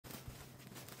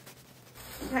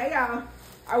Hey y'all,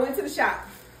 I went to the shop.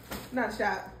 Not the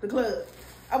shop, the club.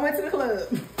 I went to the club.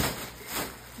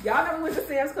 Y'all know we went to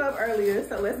Sam's Club earlier,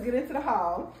 so let's get into the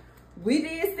haul. We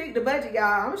did stick the budget, y'all.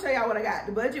 I'm gonna show y'all what I got.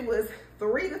 The budget was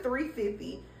 $3 to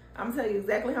 $3.50. I'm gonna tell you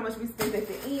exactly how much we spent at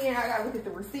the end. I gotta look at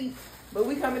the receipt, but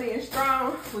we coming in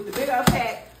strong with the big old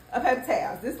pack of paper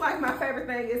towels. This is like my favorite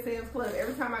thing at Sam's Club.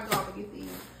 Every time I go, I'm gonna get these.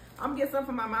 I'm gonna get some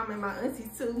for my mama and my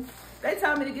aunties too. They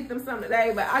told me to get them some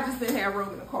today, but I just didn't have room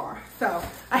in the car. So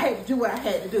I had to do what I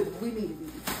had to do. We needed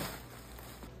these.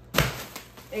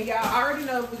 And y'all already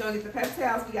know if we're gonna get the paper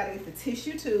towels, we gotta get the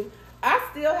tissue too. I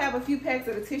still have a few packs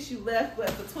of the tissue left,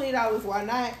 but for $20, why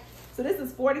not? So this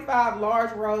is 45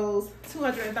 large rolls,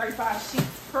 235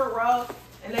 sheets per roll,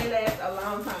 and they last a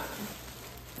long time.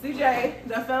 CJ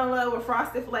done fell in love with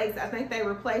Frosted Flakes. I think they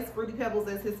replaced Fruity Pebbles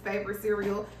as his favorite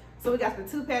cereal. So we got the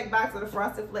 2-pack box of the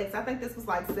Frosted Flakes. I think this was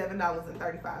like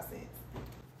 $7.35.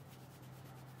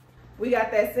 We got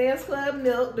that Sam's Club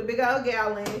milk, the big old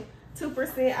gallon,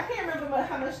 2%. I can't remember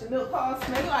how much the milk costs,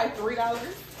 maybe like $3.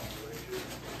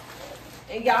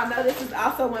 And y'all know this is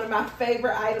also one of my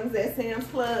favorite items at Sam's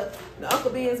Club. The Uncle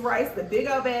Ben's rice, the big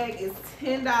old bag is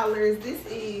 $10. This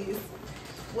is,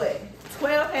 what,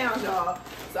 12 pounds, y'all.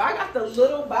 So I got the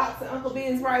little box of Uncle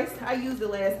Ben's rice. I used it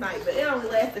last night, but it only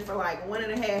lasted for like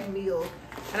 1.5 meals.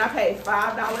 And I paid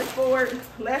 $5 for it.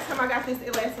 Last time I got this,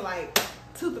 it lasted like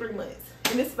 2-3 months.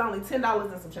 And this is only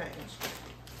 $10 and some change.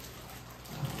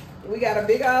 We got a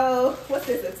big old, what's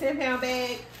this, a 10-pound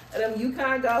bag of them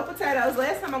Yukon Gold potatoes.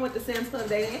 Last time I went to Sam's Club,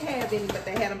 they didn't have any, but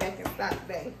they had them back in stock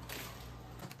today.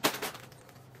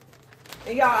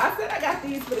 And y'all, I said I got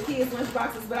these for the kids' lunch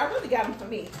boxes, but I really got them for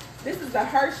me. This is the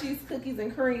Hershey's Cookies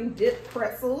and Cream Dipped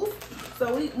Pretzels.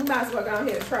 So we might as well go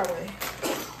ahead and try one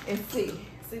and see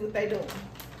what they doing.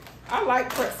 I like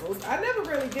pretzels. I never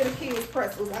really get a kid's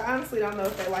pretzels. I honestly don't know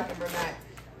if they like them or not.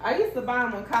 I used to buy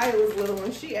them when Kaya was little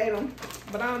and she ate them,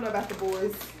 but I don't know about the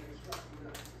boys.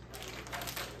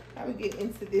 How we get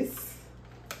into this?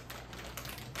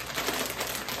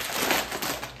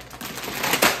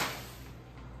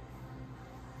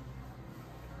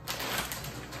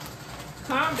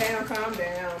 Calm down, calm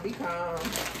down. Be calm.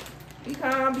 Be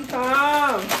calm, be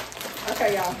calm.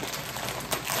 Okay, y'all.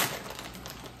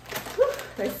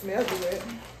 They smell good.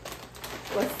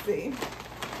 Let's see.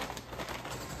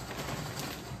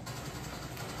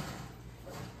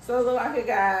 So it looks like it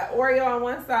got Oreo on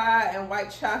one side and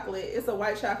white chocolate. It's a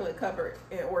white chocolate covered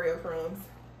in Oreo crumbs.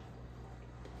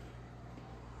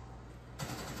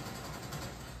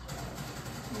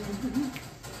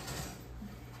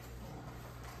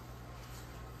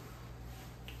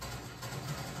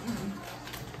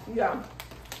 Yeah.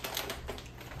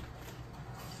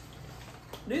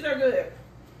 These are good.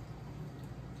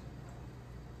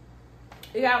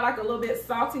 It got like a little bit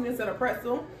saltiness of the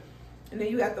pretzel. And then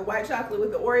you got the white chocolate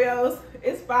with the Oreos.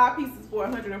 It's 5 pieces for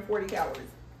 140 calories.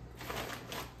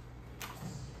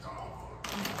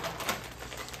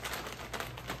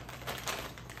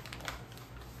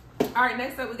 All right,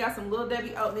 next up we got some Little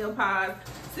Debbie oatmeal pies.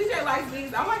 CJ likes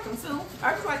these. I like them too.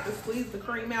 I just like to squeeze the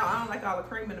cream out. I don't like all the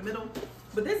cream in the middle.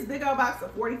 But this big old box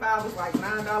of 45 was like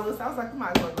 $9. So I was like, I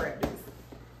might as well grab this.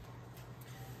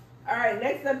 All right,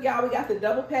 next up, y'all, we got the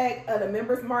double pack of the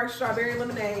Members Mark Strawberry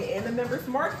Lemonade and the Members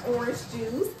Mark Orange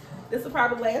Juice. This will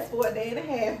probably last for a day and a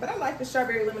half, but I like the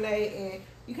strawberry lemonade, and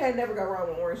you can't never go wrong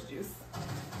with orange juice.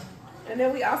 And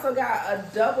then we also got a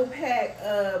double pack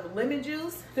of lemon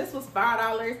juice. This was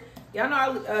 $5. Y'all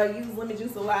know I use lemon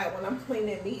juice a lot when I'm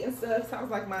cleaning meat and stuff, so I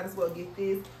was like, might as well get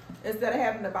this. Instead of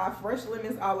having to buy fresh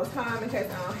lemons all the time in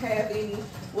case I don't have any,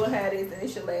 we'll have this, and it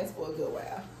should last for a good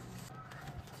while.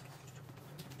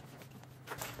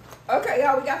 Okay,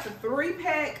 y'all, we got the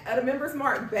 3-pack of the Members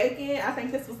Mark Bacon. I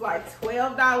think this was like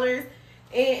 $12, and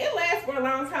it lasts for a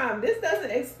long time. This doesn't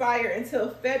expire until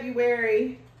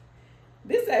February.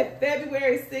 This is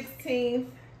February 16th,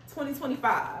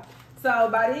 2025. So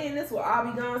by then, this will all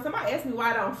be gone. Somebody asked me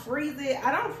why I don't freeze it.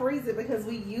 I don't freeze it because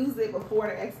we use it before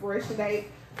the expiration date.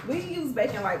 We use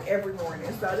bacon like every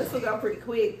morning, so this will go pretty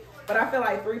quick. But I feel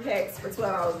like 3 packs for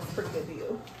 $12 is a pretty good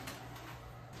deal.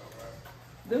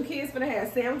 Them kids finna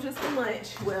have sandwiches for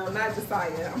lunch. Well, not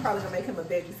Josiah. I'm probably gonna make him a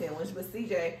veggie sandwich, but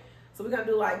CJ. So we're gonna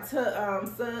do like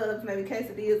subs, maybe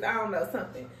quesadillas, I don't know,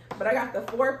 something. But I got the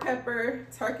 4-pepper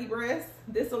turkey breast.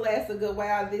 This will last a good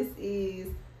while. This is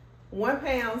 1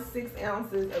 pound, 6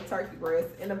 ounces of turkey breast.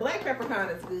 And the black pepper kind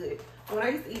is good. When I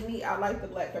used to eat meat, I like the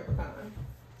black pepper kind.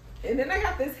 And then I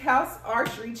got this House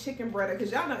Archery chicken breader,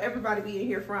 because y'all know everybody be in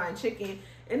here frying chicken.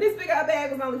 And this big old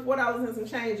bag was only $4 and some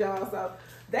change, y'all. So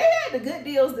they had the good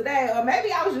deals today. Or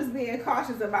maybe I was just being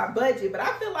cautious of my budget. But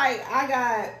I feel like I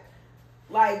got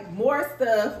like more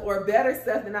stuff or better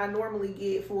stuff than I normally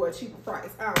get for a cheaper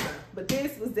price. I don't know, but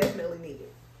this was definitely needed.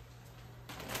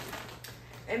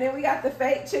 And then we got the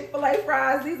fake Chick-fil-A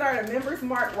fries. These are the Members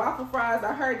Mark waffle fries.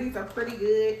 I heard these are pretty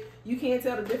good. You can't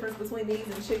tell the difference between these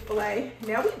and Chick-fil-A.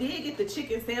 Now, we did get the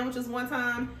chicken sandwiches one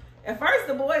time. At first,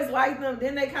 the boys liked them.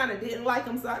 Then they kind of didn't like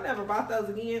them, so I never bought those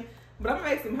again. But I'm going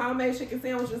to make some homemade chicken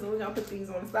sandwiches, and we're going to put these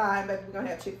on the side. Maybe we're going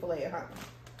to have Chick-fil-A at home.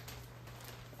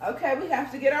 Okay, we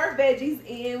have to get our veggies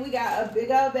in. We got a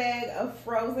big old bag of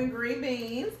frozen green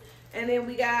beans. And then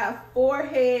we got 4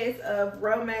 heads of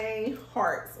romaine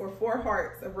hearts, or 4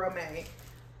 hearts of romaine.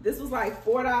 This was like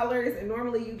 $4, and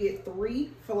normally you get 3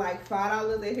 for like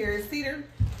 $5 at Harris Teeter.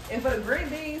 And for the green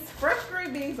beans, fresh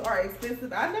green beans are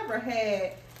expensive. I never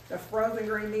had the frozen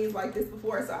green beans like this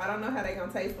before, so I don't know how they're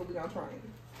gonna taste, but we're gonna try them.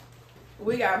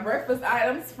 We got breakfast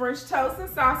items, French toast and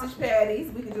sausage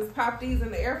patties. We can just pop these in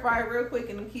the air fryer real quick,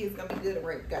 and the kids gonna be good and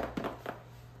ready to go.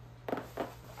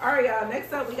 All right, y'all,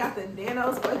 next up we got the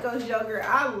Danos Oikos yogurt.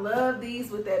 I love these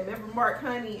with that Member Mark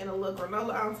honey and a little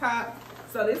granola on top.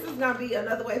 So this is gonna be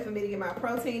another way for me to get my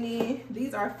protein in.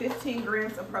 These are 15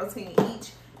 grams of protein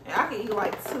each, and I can eat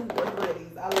like 2 or 3 of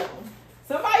these. I love them.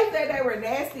 Somebody said they were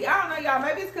nasty. I don't know, y'all,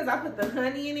 maybe it's because I put the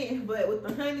honey in it, but with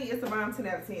the honey, it's a bomb 10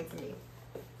 out of 10 to me.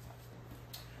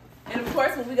 And of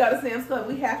course, when we go to Sam's Club,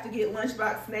 we have to get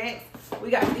lunchbox snacks. We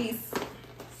got these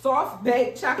soft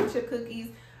baked chocolate chip cookies.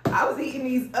 I was eating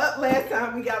these up last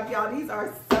time we got them, y'all. These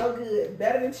are so good.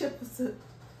 Better than Chips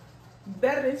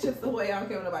Ahoy. I don't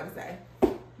care what nobody say.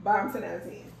 Bottom 10 out of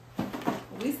 10.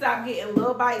 We stopped getting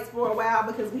little bites for a while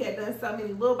because we had done so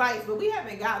many little bites, but we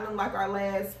haven't gotten them like our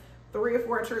last 3 or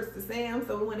 4 trips to Sam's.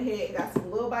 So we went ahead and got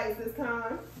some little bites this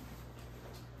time.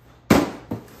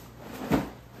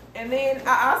 And then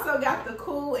I also got the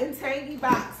Cool and Tangy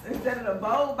box instead of the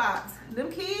bowl box. Them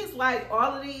kids like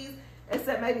all of these,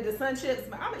 except maybe the Sun Chips,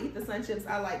 but I'm gonna eat the Sun Chips.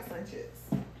 I like Sun Chips.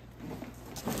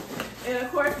 And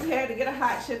of course, we had to get a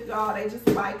hot chip, y'all. They just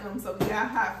like them, so we got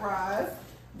hot fries.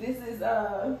 This is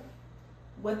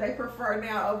what they prefer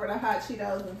now over the hot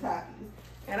Cheetos and Takis.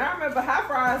 And I remember hot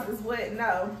fries was what?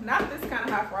 No, not this kind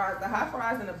of hot fries. The hot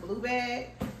fries in a blue bag.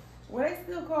 Were they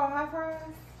still called hot fries?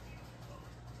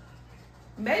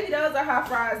 Maybe those are hot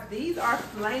fries. These are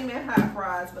flaming hot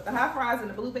fries, but the hot fries in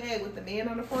the blue bag with the man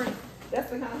on the front,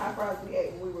 that's the kind of hot fries we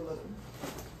ate when we were little.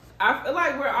 I feel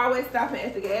like we're always stopping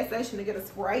at the gas station to get a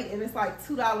Sprite, and it's like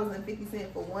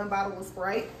 $2.50 for 1 bottle of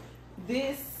Sprite.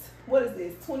 This, what is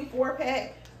this, 24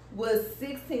 pack was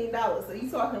 $16. So you're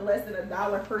talking less than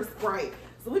 $1 per Sprite.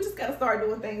 So we just gotta start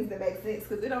doing things that make sense,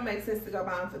 because it don't make sense to go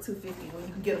buy them for $2.50 when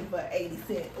you can get them for 80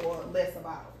 cents or less a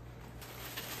bottle.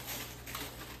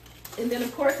 And then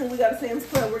of course, when we go to Sam's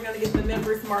Club, we're gonna get the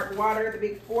Members Mark water, the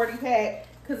big 40 pack,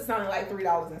 because it's only like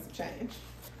 $3 and some change.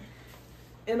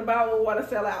 And the bottle of water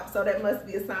fell out, so that must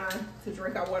be a sign to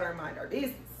drink our water and mind our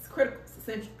business. It's critical, it's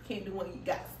essential. You can't do one, you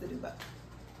got to do both.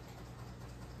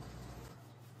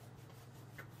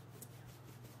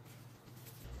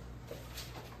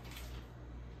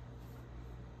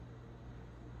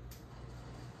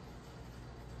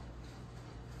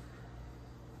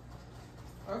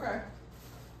 Okay.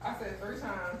 I said 3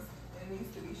 times. It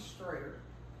needs to be straighter.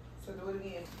 So do it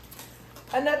again.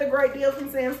 Another great deal from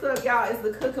Sam's Club, y'all, is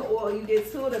the cooking oil. You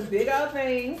get 2 of the big old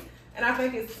things, and I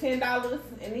think it's $10.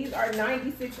 And these are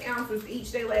 96 ounces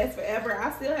each. They last forever.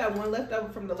 I still have one left over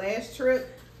from the last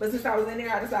trip, but since I was in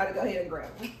there, I decided to go ahead and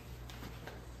grab them.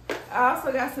 I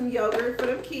also got some yogurt for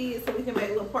them kids so we can make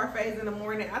little parfaits in the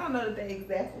morning. I don't know that they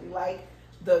exactly like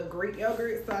the Greek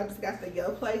yogurt, so I just got the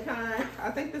Yoplait kind.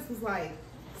 I think this was like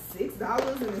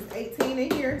 $6 and it's 18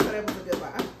 in here, so that was a good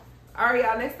buy. All right,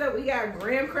 y'all, next up we got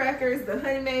graham crackers, the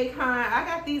honey made kind. I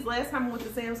got these last time I went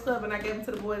to Sam's Club and I gave them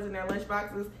to the boys in their lunch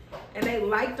boxes and they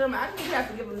liked them. I didn't even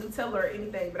have to give them Nutella or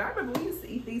anything, but I remember we used to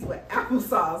eat these with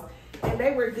applesauce and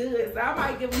they were good. So I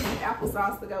might give them some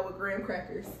applesauce to go with graham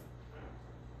crackers.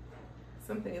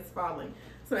 Something is falling.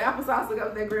 Some applesauce to go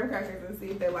with their graham crackers and see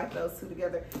if they like those 2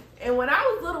 together. And when I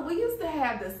was little, we used to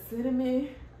have the cinnamon,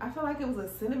 I feel like it was a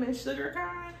cinnamon sugar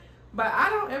kind. But I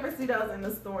don't ever see those in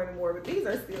the store anymore, but these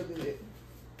are still good.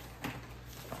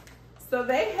 So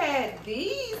they had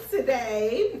these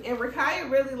today, and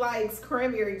Rakaya really likes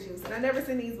cranberry juice, and I've never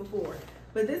seen these before.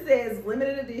 But this says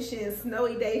limited edition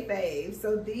Snowy Day Fave.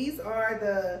 So these are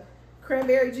the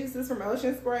cranberry juices from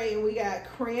Ocean Spray, and we got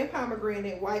cran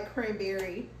pomegranate, white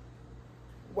cranberry,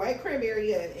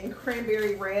 and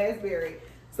cranberry raspberry.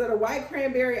 So the white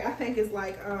cranberry, I think, is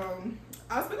like,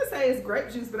 I was gonna say it's grape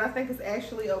juice, but I think it's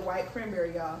actually a white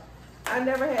cranberry, y'all. I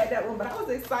never had that one, but I was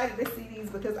excited to see these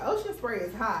because Ocean Spray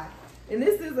is hot. And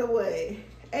this is a what,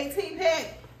 18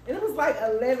 pack? And it was like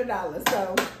 $11.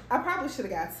 So I probably should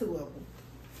have got 2 of them.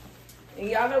 And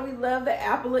y'all know we love the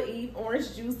Apple of Eve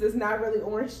orange juice. It's not really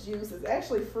orange juice. It's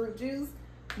actually fruit juice.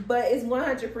 But it's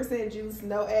 100% juice,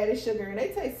 no added sugar. And they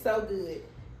taste so good.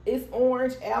 It's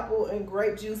orange, apple, and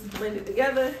grape juice blended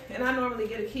together. And I normally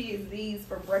get the kids these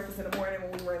for breakfast in the morning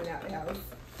when we're running out the house.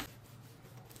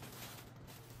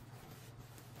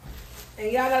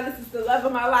 And y'all know this is the love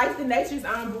of my life, the Nature's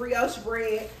Own brioche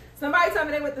bread. Somebody told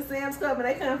me they went to Sam's Club and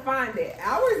they couldn't find it.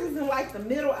 Ours is in like the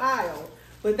middle aisle.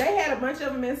 But they had a bunch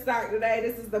of them in stock today.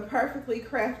 This is the perfectly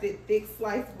crafted thick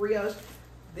sliced brioche.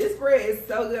 This bread is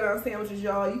so good on sandwiches,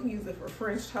 y'all. You can use it for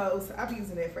French toast. I'm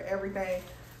using it for everything.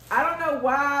 I don't know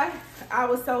why I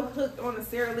was so hooked on the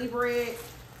Sara Lee bread.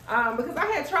 Because I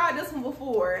had tried this one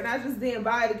before and I just didn't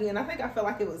buy it again. I think I felt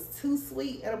like it was too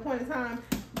sweet at a point in time.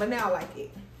 But now I like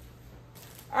it.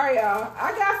 All right, y'all.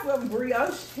 I got some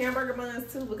brioche hamburger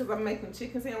buns too because I'm making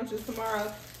chicken sandwiches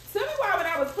tomorrow. Tell me why when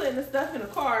I was putting the stuff in the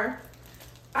car,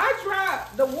 I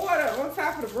dropped the water on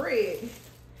top of the bread.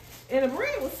 And the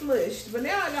bread was smushed, but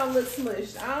now it don't look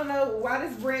smushed. I don't know why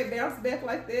this bread bounced back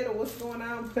like that or what's going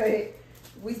on, but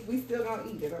we still gonna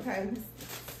eat it, okay?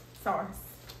 Sorry.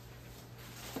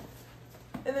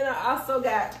 And then I also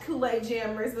got Kool-Aid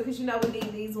jammers because you know we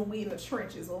need these when we in the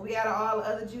trenches. When we out of all the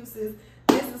other juices,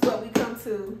 this is what we come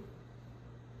to.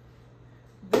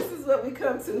 This is what we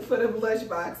come to for the lunch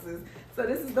boxes. So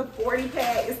this is the 40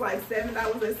 pack. It's like $7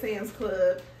 at Sam's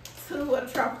Club. 2 of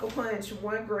the tropical punch,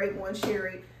 1 grape, 1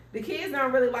 cherry. The kids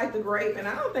don't really like the grape, and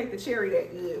I don't think the cherry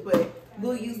that good, but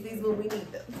we'll use these when we need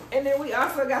them. And then we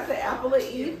also got the Apple of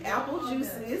Eve apple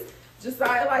juices.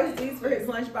 Josiah likes these for his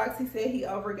lunchbox. He said he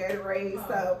over Gatorade,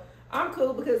 so I'm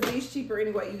cool because these cheaper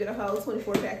anyway. You get a whole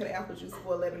 24 pack of the apple juice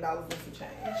for $11 and some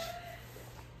change.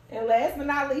 And last but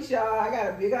not least, y'all, I got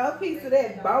a big old piece of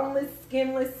that boneless,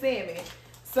 skinless salmon.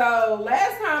 So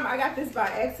last time I got this by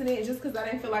accident just because I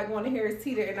didn't feel like going to Harris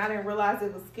Teeter and I didn't realize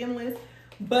it was skinless.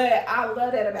 But I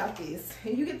love that about this.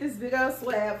 And you get this big old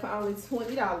slab for only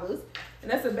 $20. And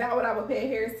that's about what I would pay at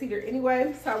Harris Teeter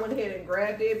anyway. So I went ahead and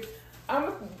grabbed it. I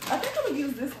think I'm going to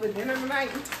use this for dinner tonight.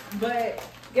 But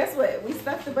guess what? We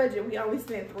stuck the budget. We only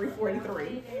spent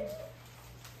 $343.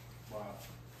 Wow.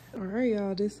 All right,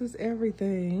 y'all. This is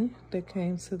everything that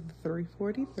came to the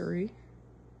 $343.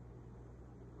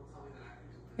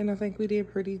 And I think we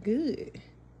did pretty good.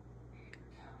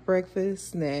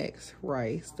 Breakfast, snacks,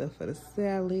 rice, stuff for the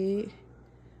salad.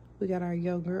 We got our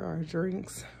yogurt, our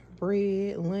drinks,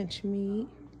 bread, lunch meat.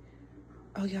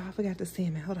 Oh, y'all, I forgot the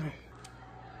salmon. Hold on.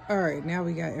 All right, now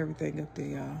we got everything up there,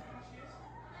 y'all.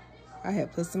 I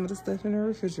had put some of the stuff in the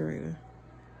refrigerator.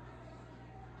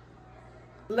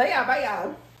 Lay out, bye,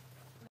 y'all.